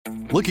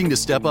Looking to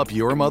step up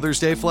your Mother's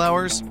Day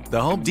flowers?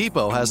 The Home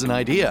Depot has an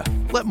idea.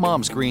 Let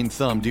Mom's green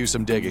thumb do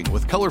some digging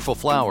with colorful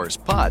flowers,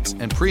 pots,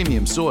 and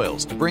premium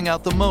soils to bring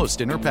out the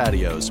most in her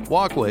patios,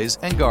 walkways,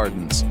 and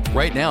gardens.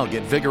 Right now,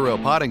 get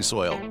Vigoro potting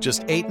soil,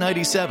 just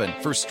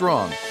 $8.97 for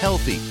strong,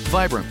 healthy,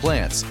 vibrant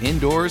plants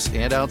indoors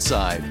and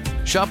outside.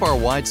 Shop our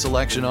wide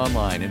selection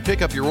online and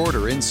pick up your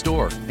order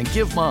in-store and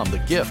give Mom the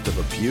gift of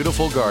a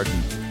beautiful garden.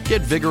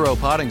 Get Vigoro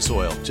potting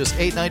soil, just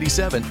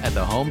 $8.97 at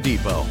the Home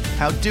Depot.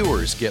 How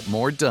doers get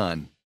more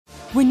done.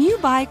 When you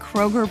buy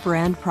Kroger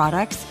brand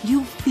products,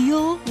 you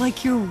feel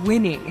like you're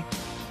winning.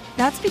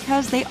 That's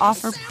because they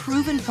offer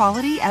proven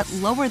quality at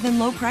lower than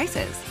low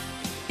prices.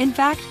 In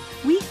fact,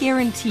 we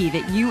guarantee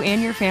that you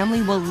and your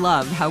family will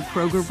love how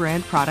Kroger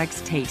brand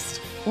products taste,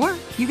 or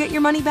you get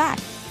your money back.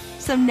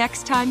 So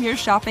next time you're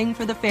shopping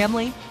for the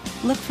family,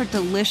 look for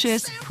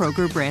delicious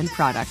Kroger brand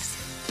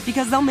products,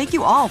 because they'll make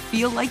you all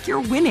feel like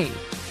you're winning.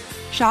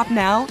 Shop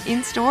now,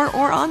 in-store,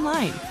 or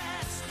online.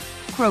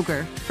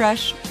 Kroger,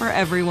 fresh for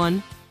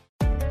everyone.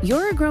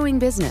 You're a growing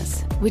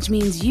business, which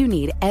means you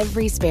need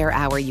every spare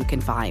hour you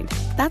can find.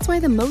 That's why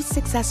the most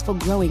successful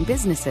growing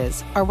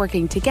businesses are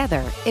working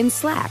together in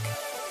Slack.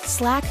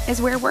 Slack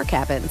is where work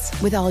happens,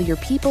 with all your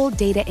people,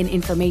 data, and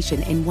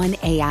information in one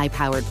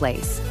AI-powered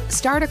place.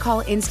 Start a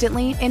call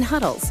instantly in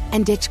huddles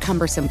and ditch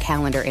cumbersome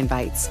calendar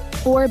invites.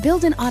 Or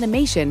build an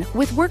automation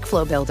with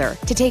Workflow Builder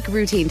to take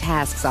routine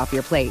tasks off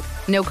your plate.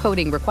 No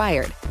coding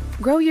required.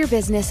 Grow your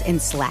business in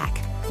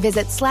Slack.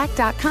 Visit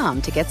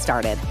slack.com to get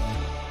started.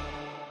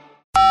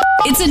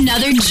 It's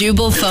another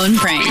Jubal phone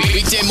prank.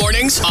 Weekday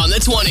mornings on the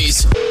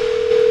 20s.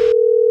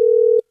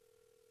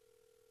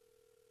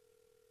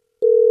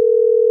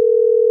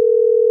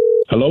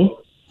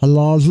 Hello?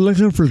 Hello, I was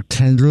looking for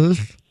Kendrick.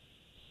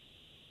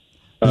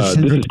 This is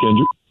Kendrick.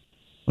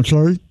 I'm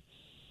sorry?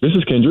 This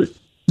is Kendrick.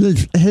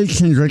 Yes, hey,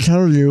 Kendrick, how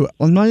are you?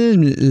 Well, my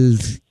name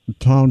is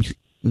Tom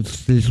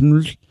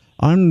Stevens.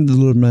 I'm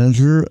the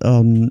manager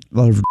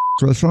of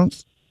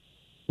restaurants.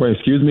 Wait,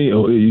 excuse me.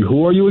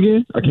 Who are you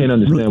again? I can't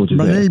understand what you're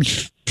saying. My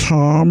name's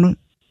Tom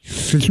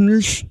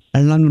Stevens,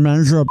 and I'm the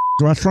manager of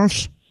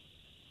restaurants.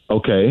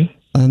 Okay.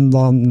 And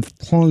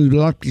calling you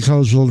back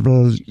because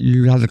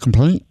you had a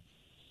complaint.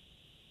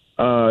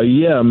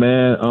 Yeah,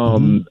 man.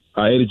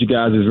 I ate at you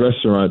guys'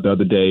 restaurant the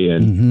other day,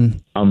 and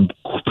I'm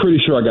pretty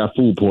sure I got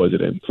food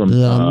poisoning from.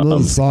 Yeah, I'm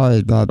really sorry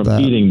about that.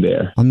 Eating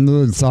there. I'm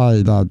really sorry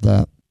about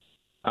that.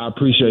 I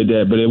appreciate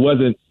that, but it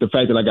wasn't the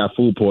fact that I got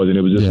food poisoning.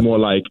 It was just more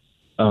like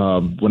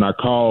when I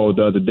called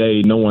the other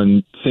day, no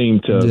one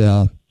seemed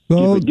to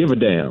give a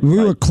damn.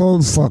 We were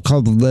closed for a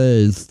couple of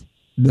days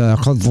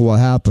because of what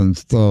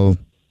happened, so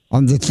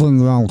I'm just sitting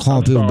around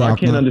calling people back. I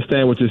can't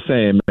understand what you're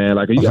saying, man.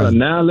 Like, you got a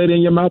annihilate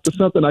in your mouth or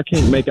something? I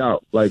can't make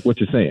out like what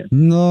you're saying.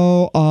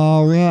 No,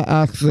 we had an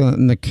accident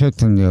in the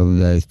kitchen the other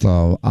day,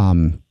 so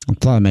I'm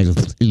trying to make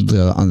it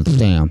easier to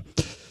understand.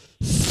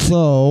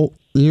 So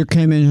you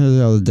came in here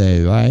the other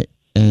day, right?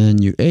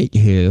 And you ate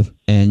here,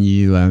 and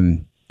you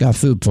got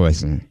food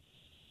poisoning.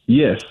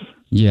 Yes.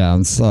 Yeah,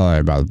 I'm sorry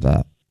about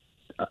that.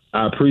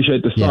 I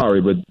appreciate the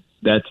sorry, but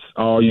that's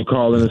all you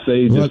calling to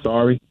say? Just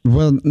sorry?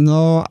 Well,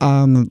 no.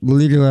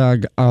 Legally, I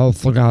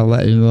also got to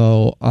let you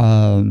know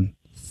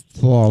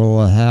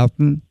what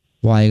happened,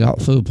 why you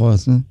got food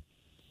poisoning.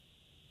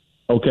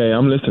 Okay,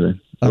 I'm listening.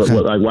 Okay.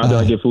 Why did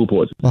I get food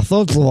poisoning? Well,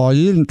 first of all,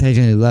 you didn't take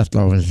any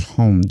leftovers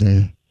home, did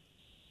you?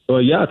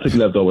 Well, yeah, I took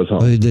leftovers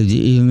home. Oh, did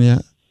you eat them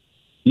yet?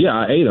 Yeah,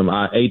 I ate them.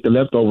 I ate the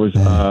leftovers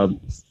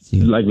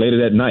like later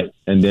that night,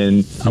 and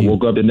then I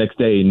woke up the next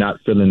day not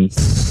feeling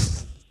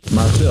sick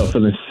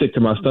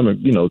to my stomach,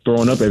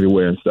 throwing up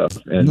everywhere and stuff.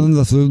 And none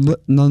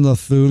of the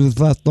food is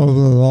left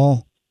over at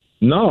all?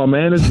 No,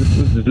 man, it's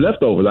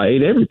leftovers. I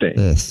ate everything.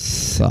 This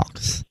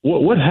sucks.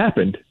 What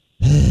happened?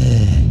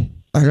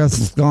 I guess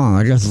it's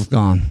gone.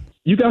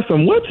 You got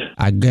some what?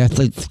 I guess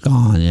it's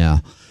gone, yeah.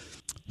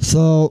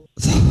 So,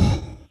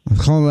 I'm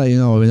calling to let you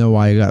know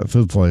why you got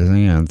food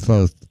poisoning, and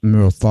so I'm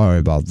real sorry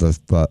about this,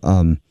 but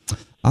I'm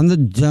the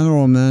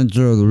general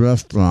manager of the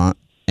restaurant,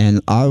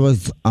 and I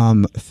was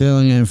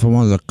filling in for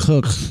one of the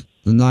cooks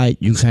the night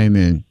you came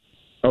in.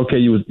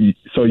 Okay,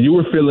 so you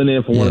were filling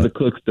in for one of the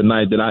cooks the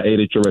night that I ate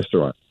at your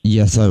restaurant?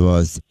 Yes, I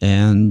was.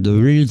 And the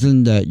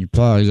reason that you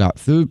probably got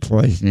food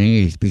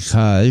poisoning is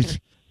because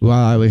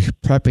while I was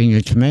prepping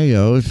the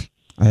tomatoes,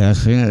 I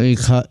accidentally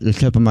cut the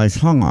tip of my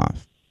tongue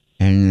off.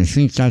 And I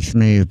think that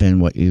may have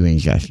been what you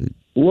ingested.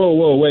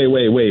 Whoa,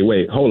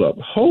 wait.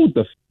 Hold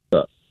the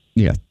up.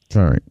 Yeah,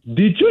 sorry.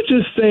 Did you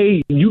just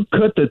say you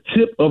cut the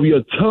tip of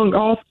your tongue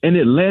off and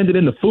it landed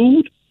in the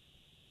food?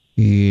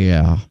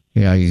 Yeah,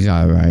 you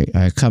got it right.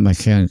 I cut my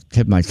tip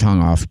of my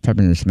tongue off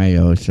prepping the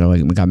tomatoes, so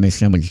it got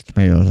mixed in with the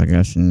tomatoes, I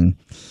guess, and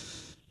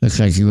looks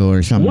like you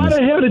ordered something. Why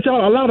the hell did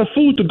y'all allow the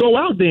food to go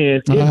out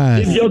then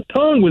if your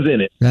tongue was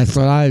in it? That's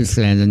what I was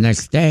saying. The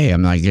next day,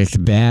 I'm like, it's a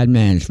bad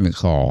management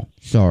call.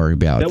 Sorry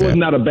about that. That was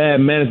not a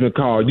bad management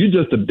call.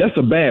 That's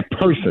a bad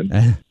person.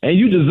 And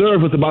you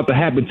deserve what's about to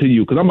happen to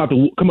you, because I'm about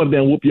to come up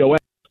there and whoop your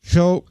ass.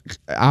 So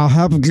I'll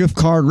have a gift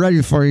card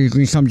ready for you. You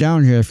can come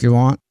down here if you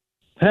want.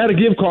 Have a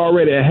gift card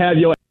ready and have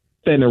your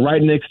standing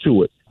right next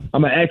to it.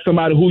 I'm going to ask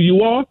somebody who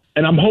you are,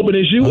 and I'm hoping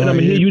it's you, and I'm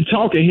going to hear you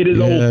talk and hit his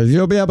old...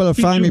 You'll be able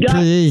to find me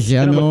pretty easy.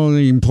 I'm the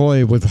only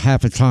employee with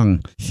half a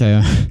tongue,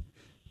 so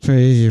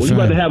pretty easy. Well, you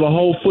about to have a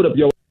whole foot up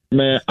your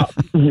man.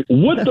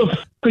 What the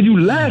f*** are you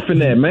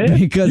laughing at, man?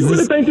 Because you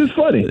really think this is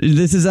funny?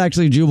 This is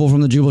actually Jubal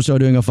from the Jubal Show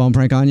doing a phone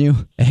prank on you,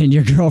 and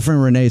your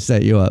girlfriend Renee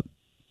set you up.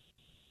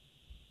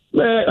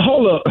 Man,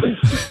 hold up.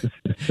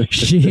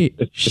 She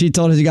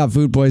told us you got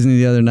food poisoning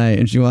the other night,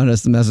 and she wanted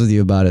us to mess with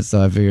you about it,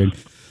 so I figured...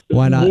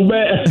 Why not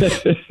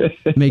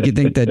make you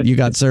think that you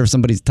got served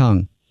somebody's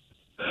tongue?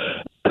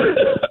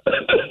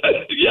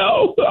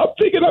 Yo, I'm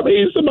thinking I'm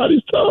eating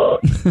somebody's tongue.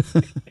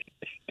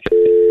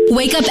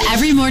 Wake up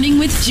every morning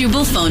with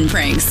Jubal phone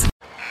pranks.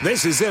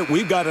 This is it.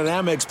 We've got an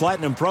Amex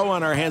Platinum Pro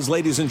on our hands,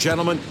 ladies and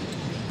gentlemen.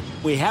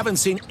 We haven't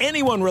seen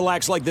anyone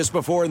relax like this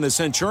before in the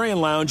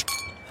Centurion Lounge.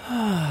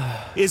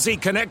 Is he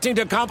connecting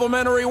to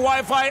complimentary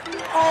Wi-Fi?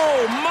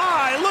 Oh,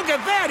 my. Look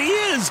at that. He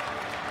is.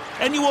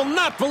 And you will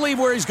not believe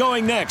where he's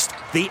going next.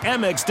 The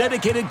Amex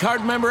dedicated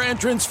card member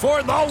entrance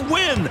for the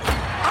win.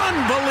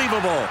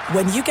 Unbelievable.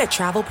 When you get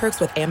travel perks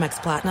with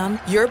Amex Platinum,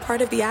 you're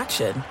part of the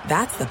action.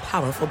 That's the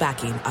powerful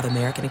backing of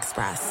American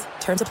Express.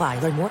 Terms apply.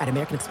 Learn more at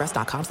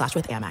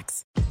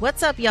americanexpress.com/withAmex.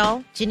 What's up,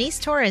 y'all? Janice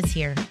Torres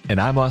here.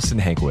 And I'm Austin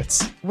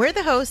Hankwitz. We're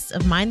the hosts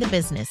of Mind the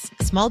Business,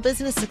 Small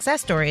Business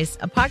Success Stories,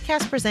 a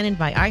podcast presented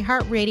by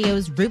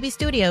iHeartRadio's Ruby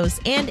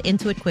Studios and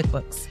Intuit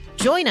QuickBooks.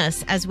 Join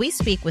us as we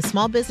speak with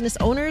small business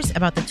owners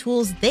about the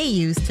tools they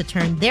use to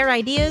turn their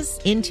ideas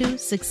into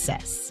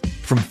success.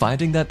 From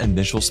finding that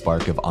initial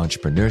spark of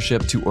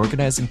entrepreneurship to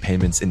organizing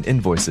payments and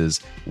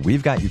invoices,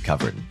 we've got you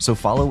covered. So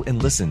follow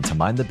and listen to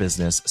Mind the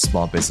Business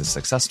Small Business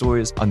Success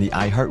Stories on the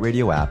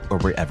iHeartRadio app or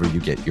wherever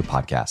you get your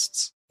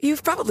podcasts.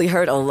 You've probably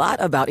heard a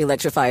lot about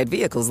electrified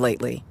vehicles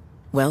lately.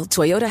 Well,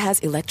 Toyota has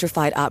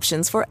electrified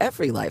options for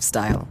every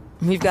lifestyle.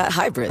 We've got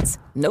hybrids,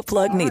 no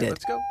plug needed.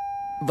 Let's go.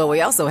 But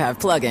we also have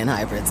plug-in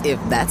hybrids, if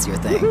that's your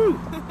thing.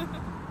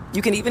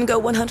 You can even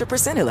go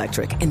 100%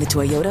 electric in the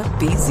Toyota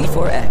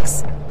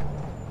BZ4X.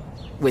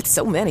 With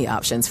so many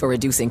options for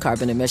reducing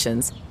carbon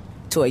emissions,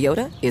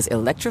 Toyota is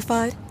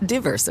electrified,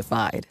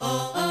 diversified.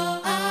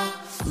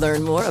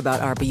 Learn more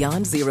about our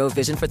Beyond Zero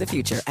vision for the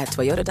future at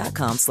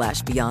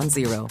toyota.com/beyond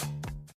zero.